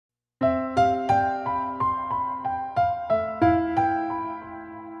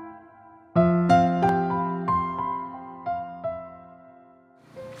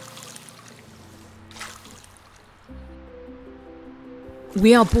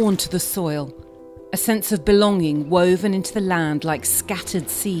We are born to the soil, a sense of belonging woven into the land like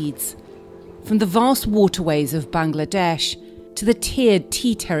scattered seeds. From the vast waterways of Bangladesh to the tiered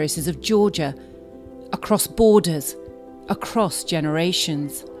tea terraces of Georgia, across borders, across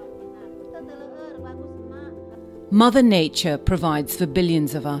generations. Mother Nature provides for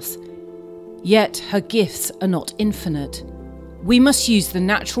billions of us, yet her gifts are not infinite. We must use the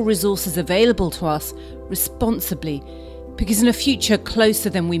natural resources available to us responsibly, because in a future closer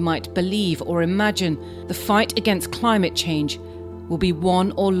than we might believe or imagine, the fight against climate change will be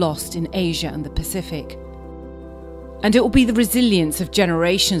won or lost in Asia and the Pacific. And it will be the resilience of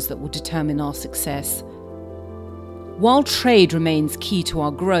generations that will determine our success. While trade remains key to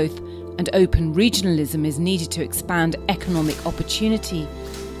our growth and open regionalism is needed to expand economic opportunity,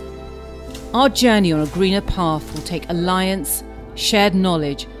 our journey on a greener path will take alliance, shared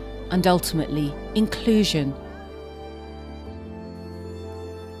knowledge, and ultimately inclusion.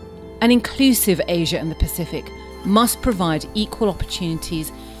 An inclusive Asia and the Pacific must provide equal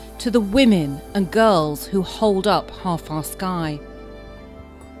opportunities to the women and girls who hold up half our sky.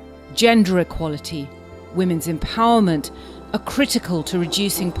 Gender equality, women's empowerment are critical to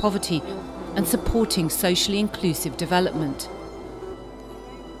reducing poverty and supporting socially inclusive development.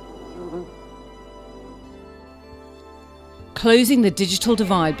 Closing the digital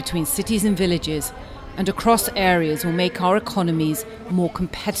divide between cities and villages and across areas will make our economies more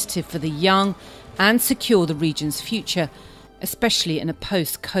competitive for the young and secure the region's future, especially in a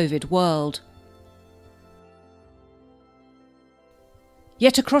post-COVID world.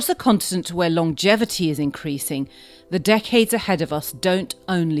 Yet across a continent where longevity is increasing, the decades ahead of us don't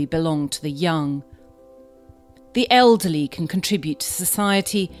only belong to the young. The elderly can contribute to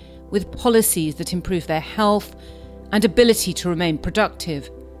society with policies that improve their health and ability to remain productive.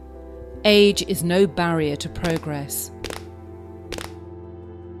 Age is no barrier to progress.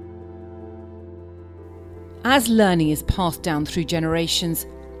 As learning is passed down through generations,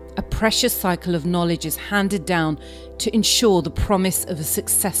 a precious cycle of knowledge is handed down to ensure the promise of a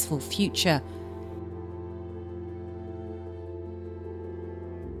successful future.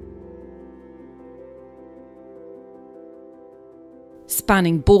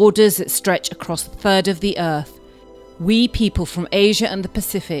 Spanning borders that stretch across a third of the earth, we people from Asia and the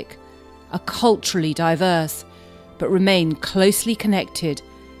Pacific are culturally diverse, but remain closely connected,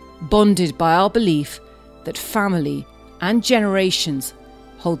 bonded by our belief that family and generations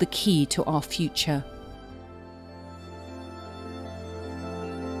hold the key to our future.